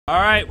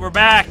Alright, we're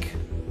back.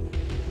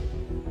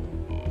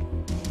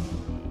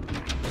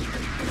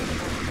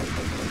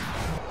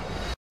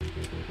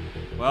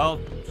 Well,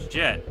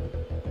 shit.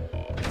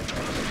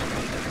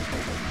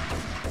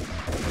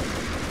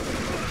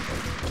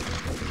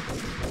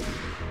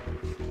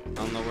 I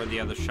don't know where the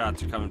other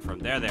shots are coming from.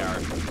 There they are.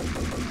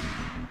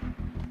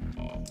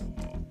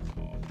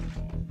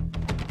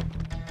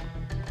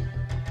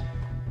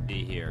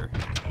 Be here.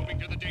 Moving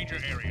to the danger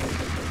area.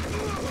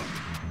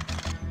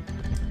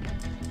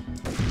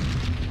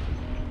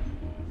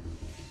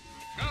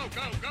 Go,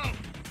 go, go!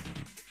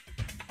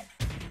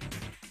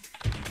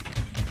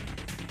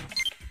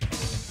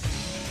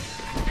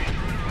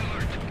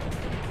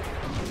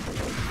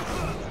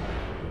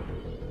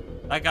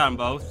 I got them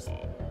both.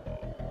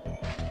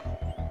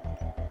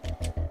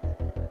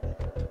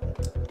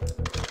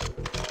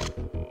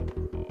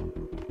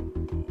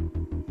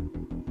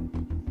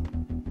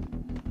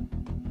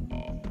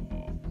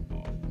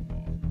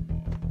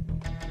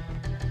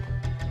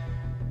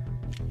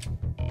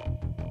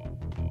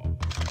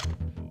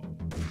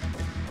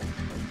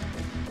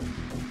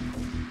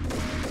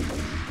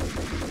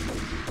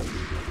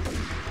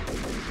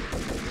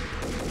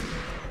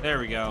 There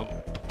we go.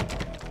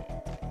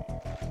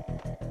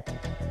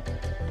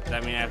 Does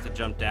that mean I have to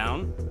jump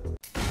down?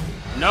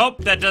 Nope,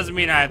 that doesn't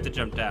mean I have to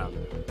jump down.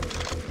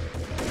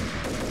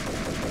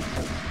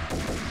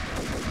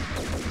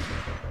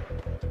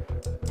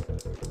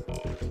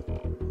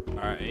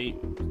 Alright,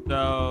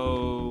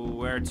 so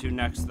where to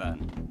next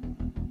then?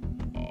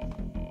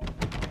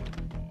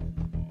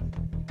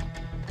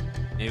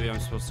 Maybe I'm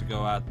supposed to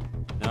go out.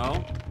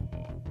 No?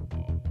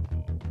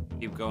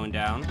 Keep going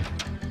down.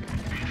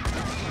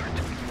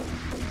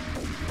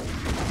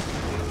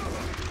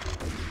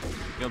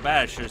 Feel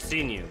bad, I should have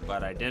seen you,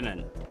 but I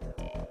didn't.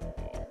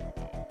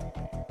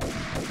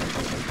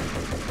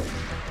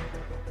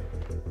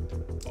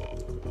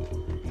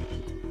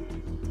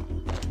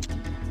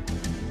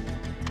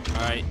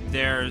 Alright,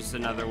 there's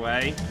another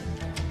way.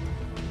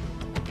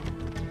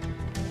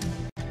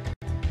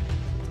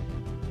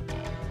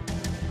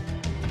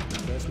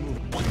 Let's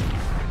move.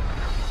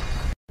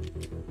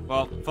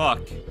 Well, fuck.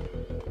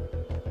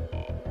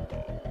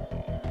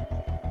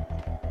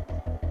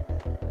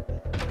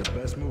 The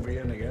best movie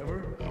ending ever?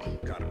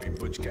 Gotta be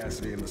Butch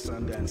Cassidy and the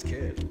Sundance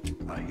Kid.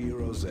 A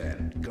hero's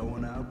end,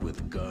 going out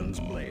with guns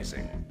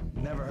blazing.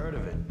 Never heard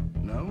of it.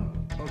 No?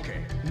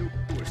 Okay,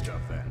 newer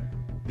stuff then.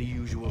 The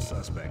Usual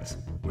Suspects,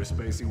 where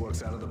Spacey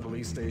walks out of the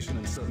police station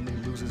and suddenly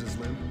loses his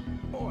limb.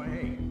 Or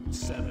hey,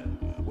 7,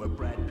 where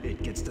Brad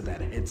Pitt gets to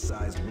that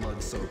hit-sized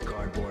blood-soaked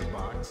cardboard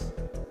box.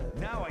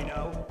 Now I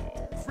know.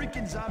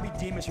 Freaking zombie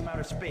demons from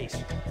outer space.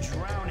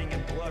 Drowning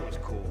in blood was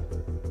cool.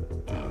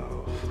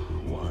 Oh,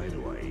 why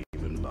do I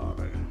even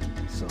bother?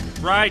 So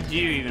Why do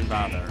you even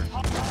bother?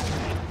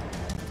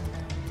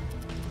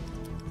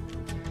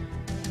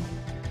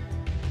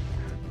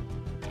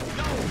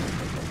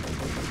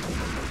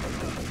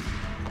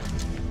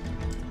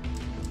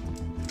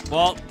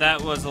 Well, that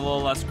was a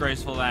little less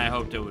graceful than I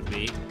hoped it would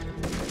be.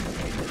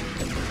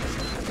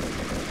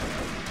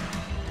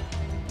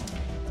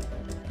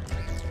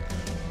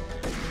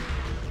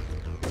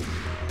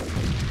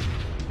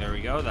 There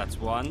we go, that's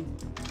 1.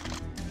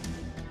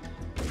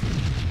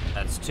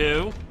 That's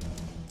 2.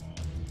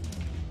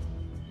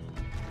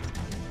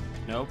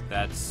 Nope,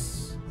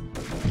 that's...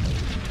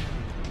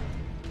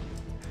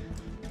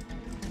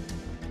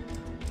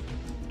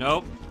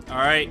 Nope.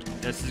 Alright,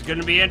 this is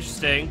gonna be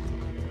interesting.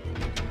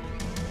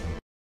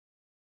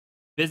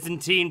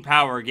 Byzantine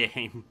power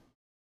game.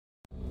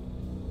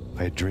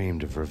 I had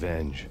dreamed of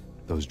revenge.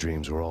 Those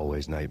dreams were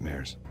always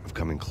nightmares, of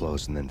coming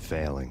close and then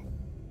failing.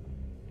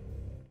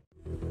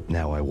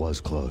 Now I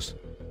was close.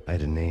 I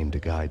had a name to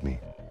guide me.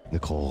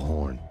 Nicole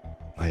Horn.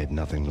 I had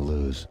nothing to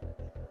lose.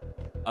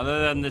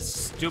 Other than this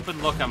stupid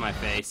look on my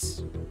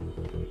face.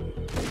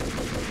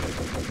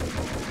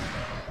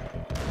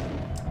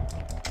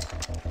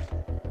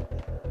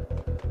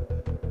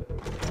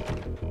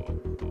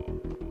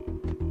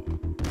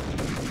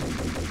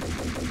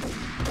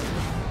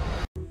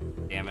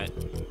 Damn it.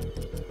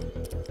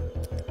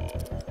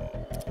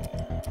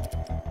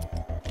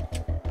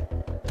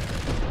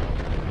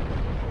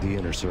 The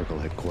inner circle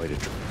had quite a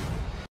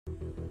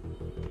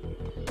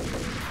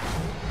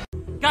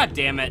God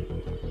damn it.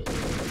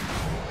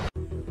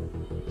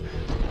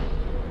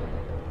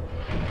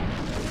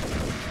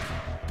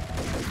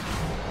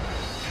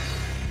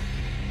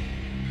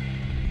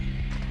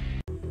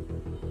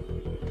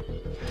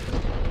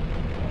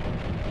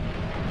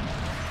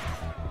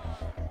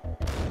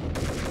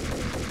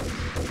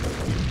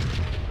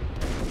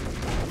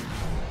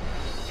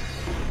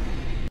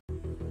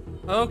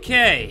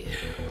 Okay.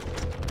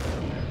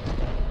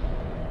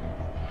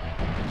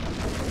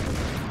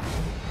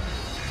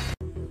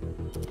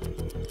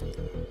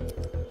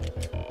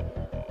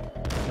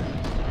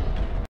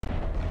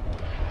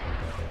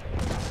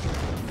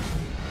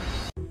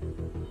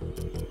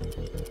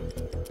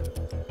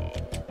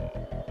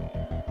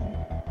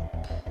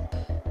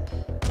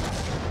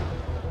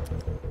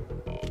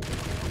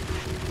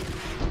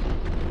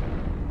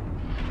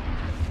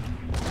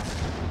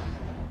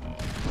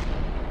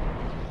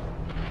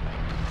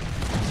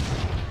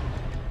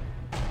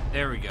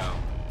 There we go.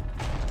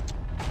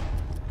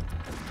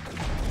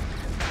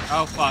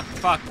 Oh, fuck,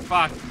 fuck,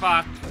 fuck,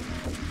 fuck.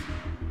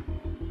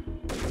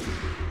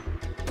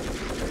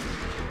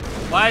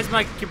 Why is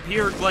my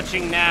computer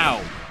glitching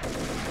now?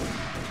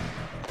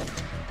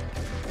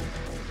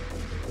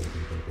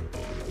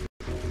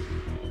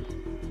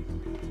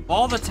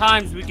 All the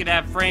times we could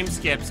have frame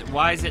skips,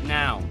 why is it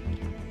now?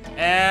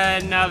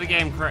 And now the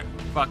game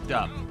fucked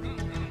up.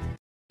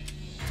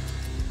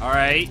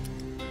 Alright.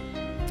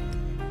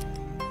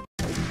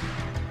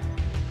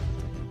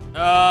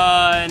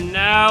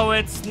 Now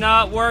it's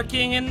not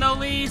working in the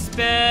least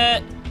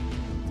bit.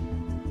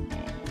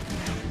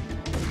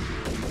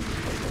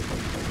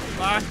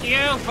 Fuck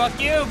you,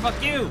 fuck you,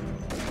 fuck you.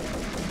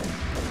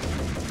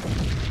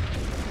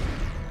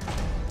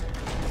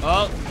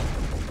 Oh.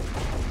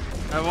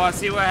 I want to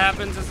see what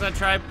happens as I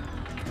try.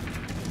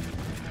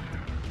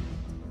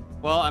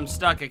 Well, I'm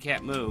stuck, I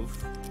can't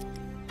move.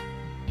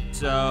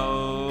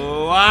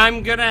 So,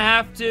 I'm gonna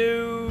have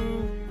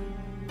to...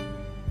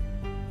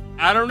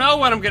 I don't know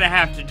what I'm gonna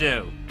have to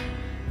do.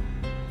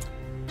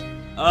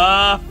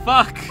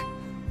 Fuck.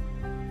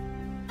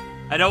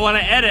 I don't want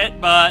to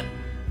edit, but...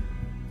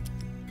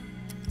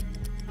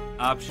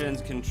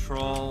 Options,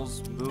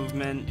 controls,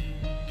 movement.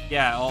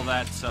 Yeah, all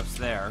that stuff's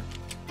there.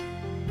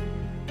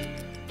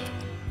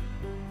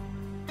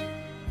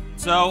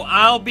 So,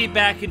 I'll be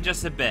back in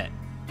just a bit.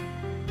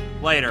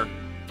 Later.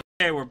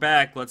 Okay, we're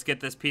back. Let's get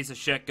this piece of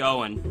shit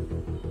going.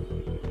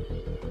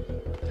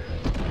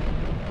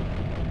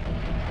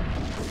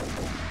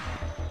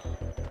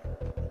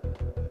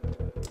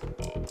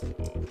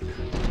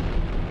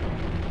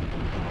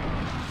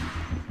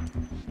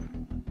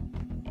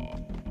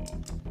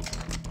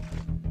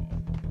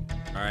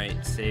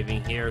 Alright,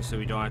 saving here so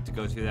we don't have to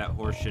go through that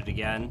horse shit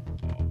again.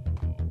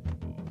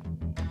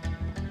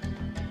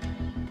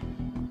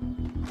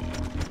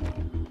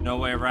 No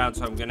way around,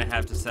 so I'm gonna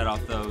have to set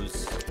off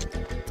those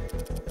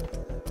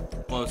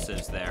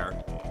explosives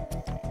there.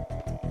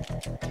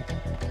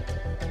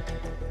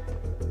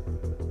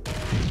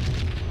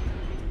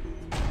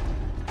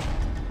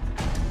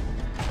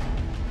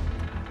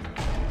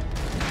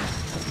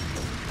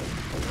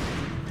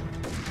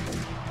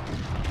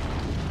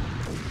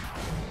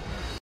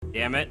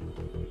 Damn it.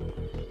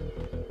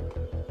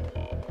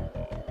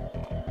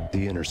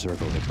 The Inner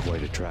Circle had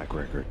quite a track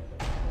record.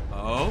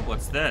 Oh,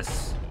 what's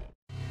this?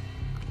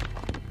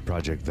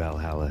 Project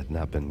Valhalla had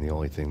not been the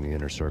only thing the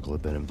Inner Circle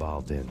had been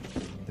involved in.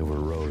 There were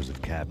rows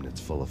of cabinets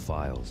full of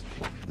files.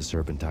 The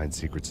Serpentine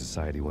Secret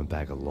Society went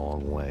back a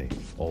long way,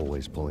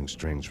 always pulling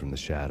strings from the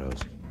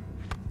shadows.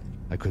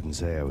 I couldn't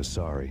say I was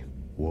sorry.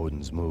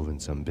 Woden's move in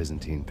some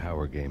Byzantine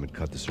power game had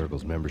cut the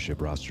Circle's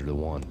membership roster to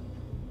 1.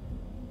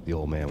 The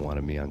old man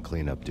wanted me on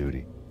cleanup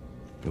duty.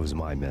 It was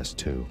my mess,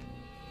 too.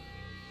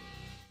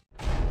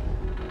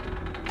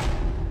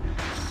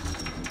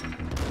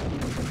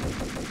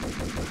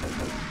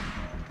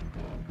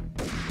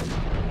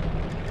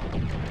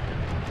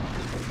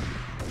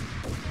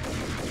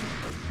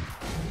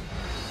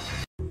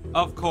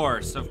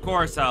 Of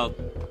course I'll...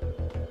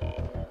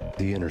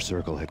 The Inner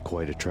Circle had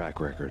quite a track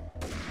record.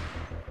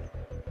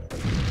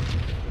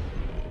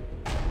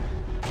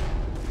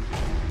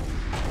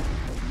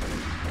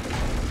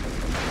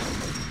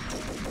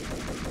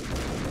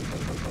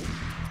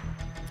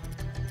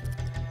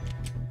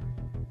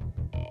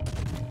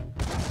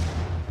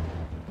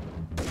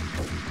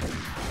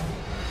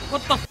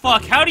 What the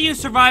fuck? How do you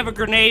survive a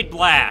grenade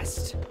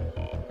blast?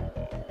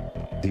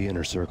 The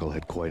Inner Circle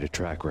had quite a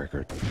track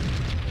record.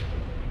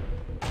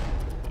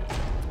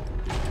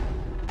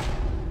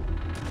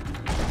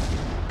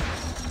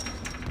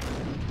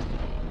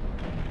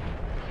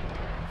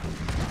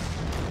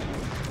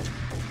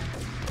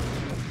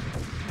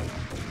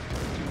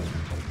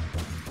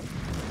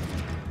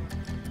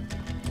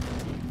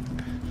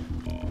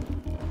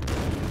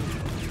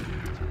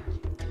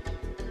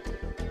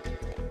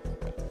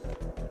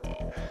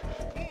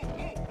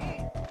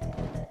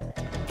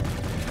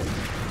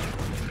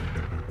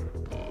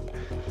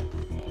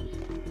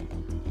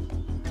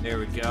 There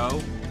we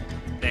go.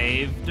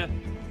 Saved.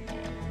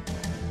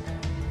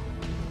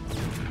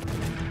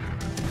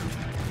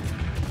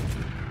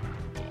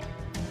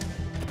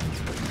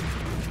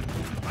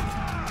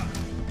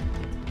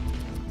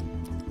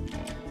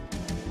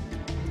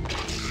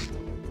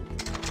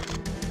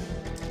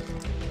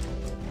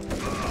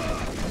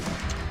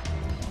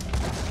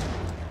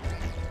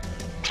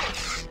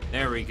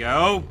 There we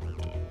go.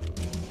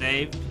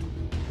 Saved.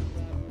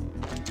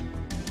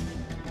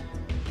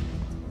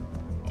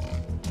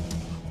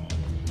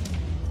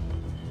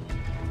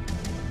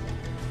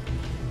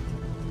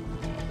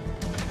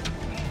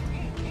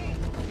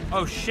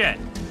 Oh shit.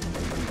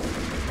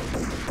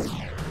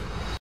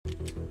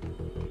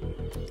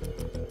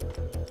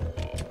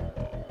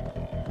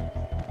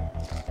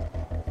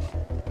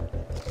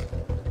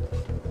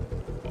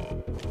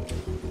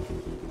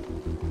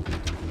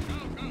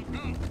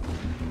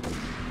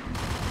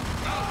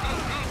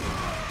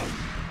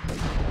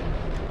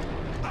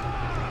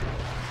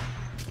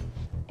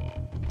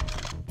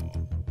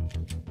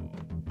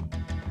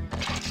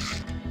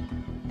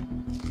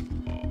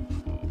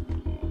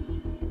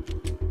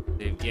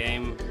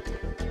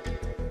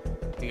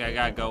 I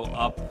gotta go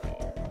up.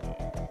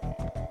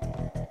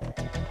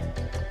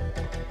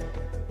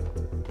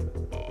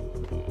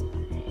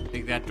 I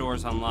think that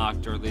door's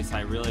unlocked, or at least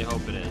I really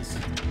hope it is.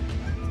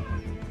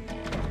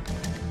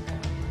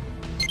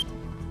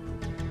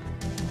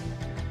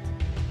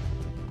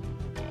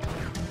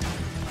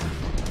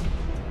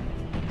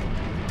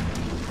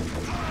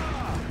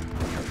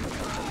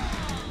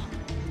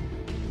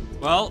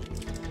 Well,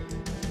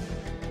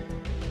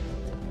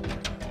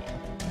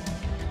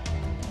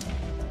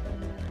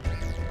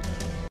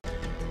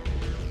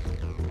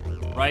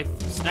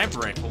 sniper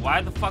rifle.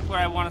 Why the fuck would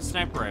I want a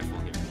sniper rifle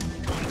here?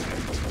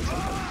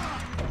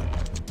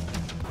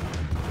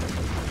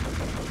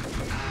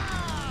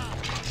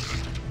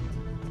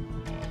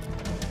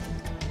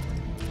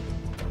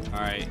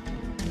 Alright.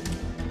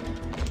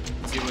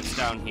 Let's see what's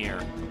down here.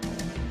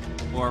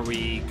 Or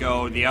we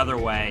go the other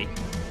way.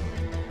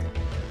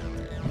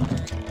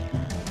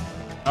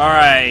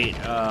 Alright.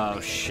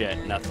 Oh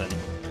shit, nothing.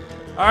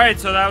 Alright,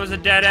 so that was a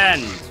dead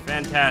end.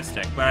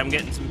 Fantastic. But I'm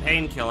getting some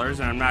painkillers,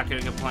 and I'm not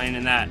going to complain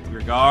in that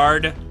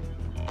regard.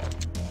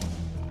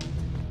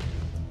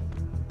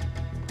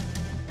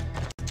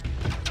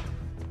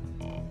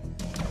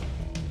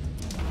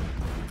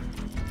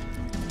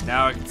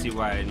 Now I can see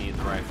why I need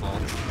the rifle.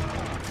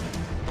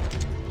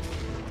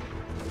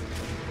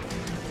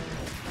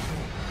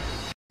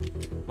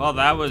 Well,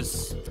 that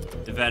was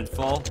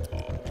eventful.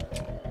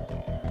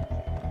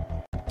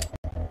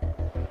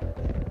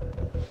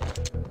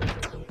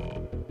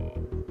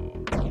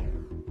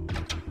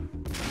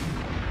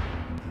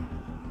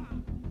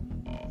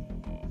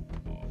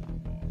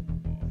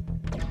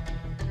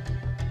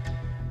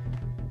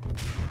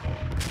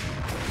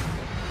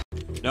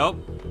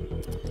 Nope.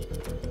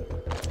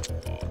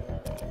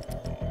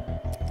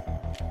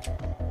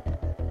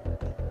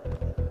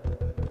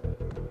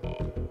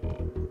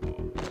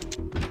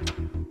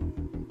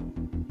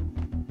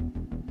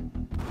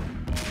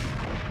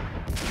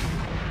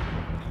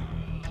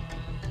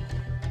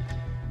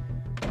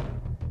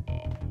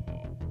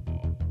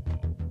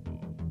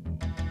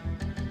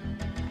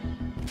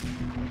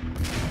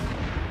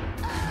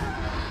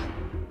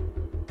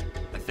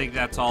 I think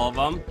that's all of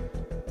them.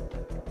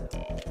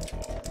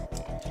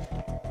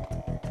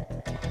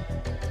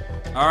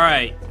 All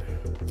right.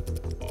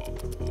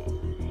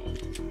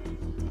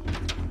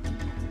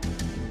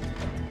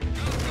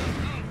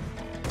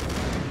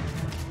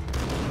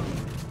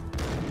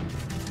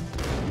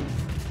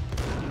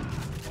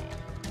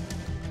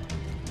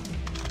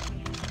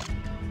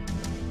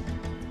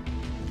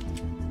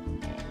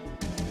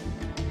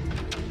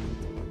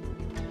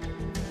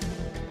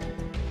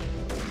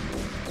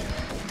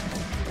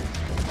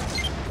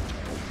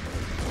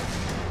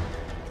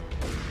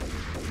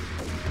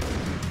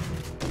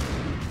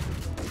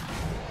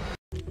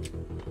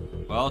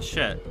 Well,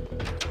 shit.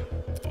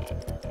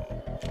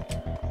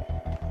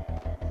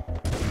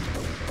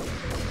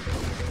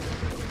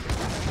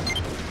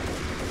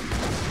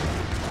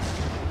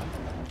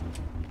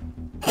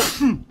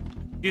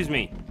 Excuse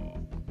me.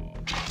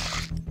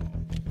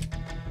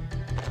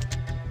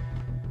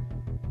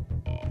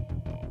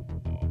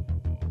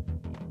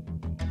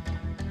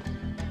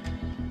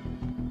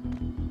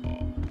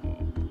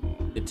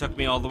 It took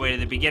me all the way to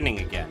the beginning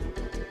again.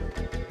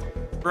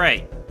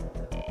 Great.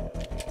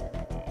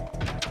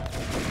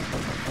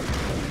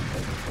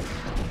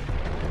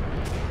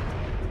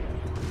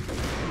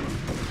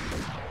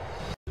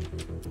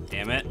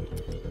 Damn it.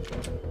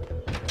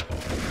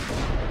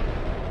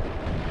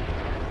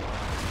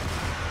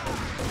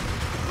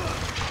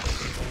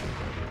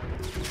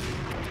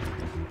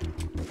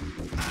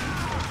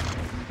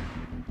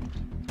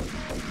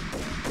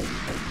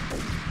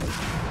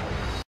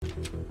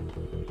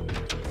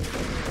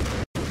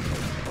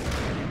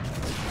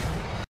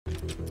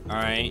 All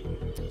right.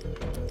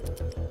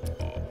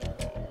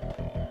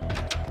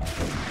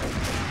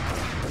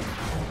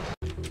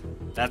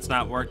 That's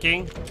not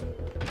working.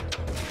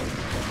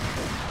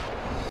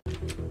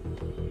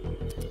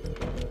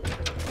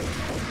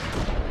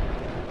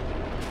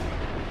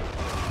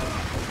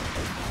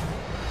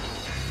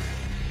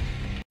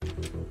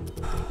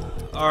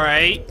 All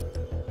right,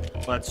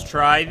 let's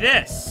try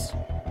this.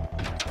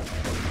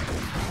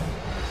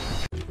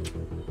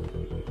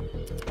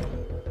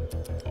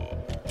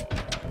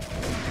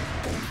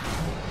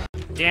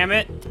 Damn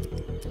it.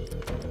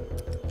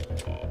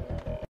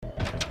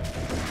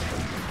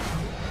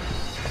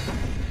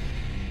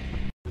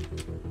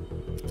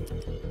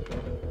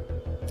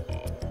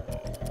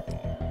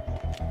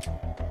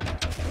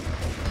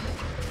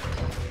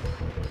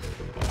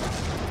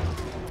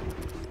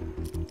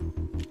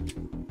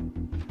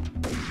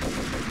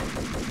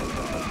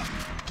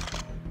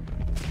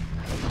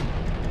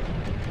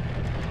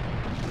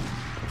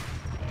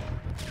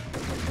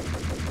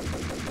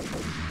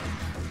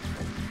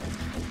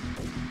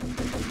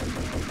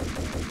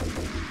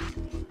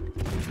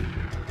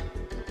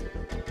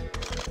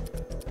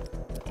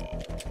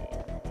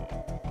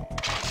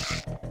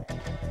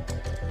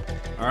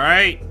 All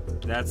right,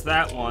 that's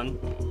that one.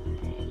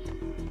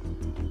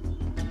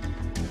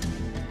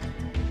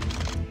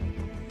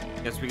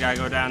 Guess we gotta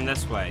go down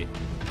this way.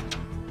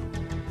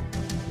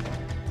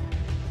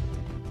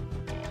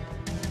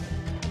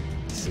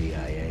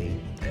 CIA,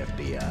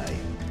 FBI.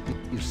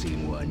 You've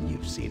seen one,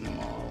 you've seen them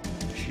all.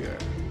 Sure,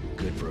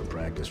 good for a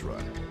practice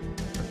run.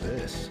 But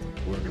this,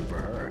 working for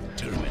her.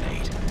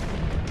 Terminate.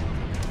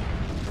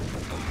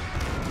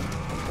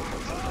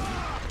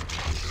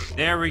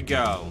 There we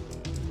go.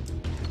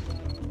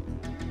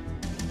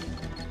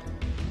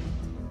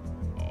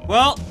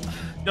 Well,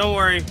 don't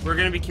worry. We're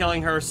gonna be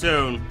killing her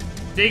soon.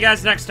 See you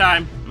guys next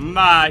time.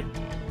 Bye.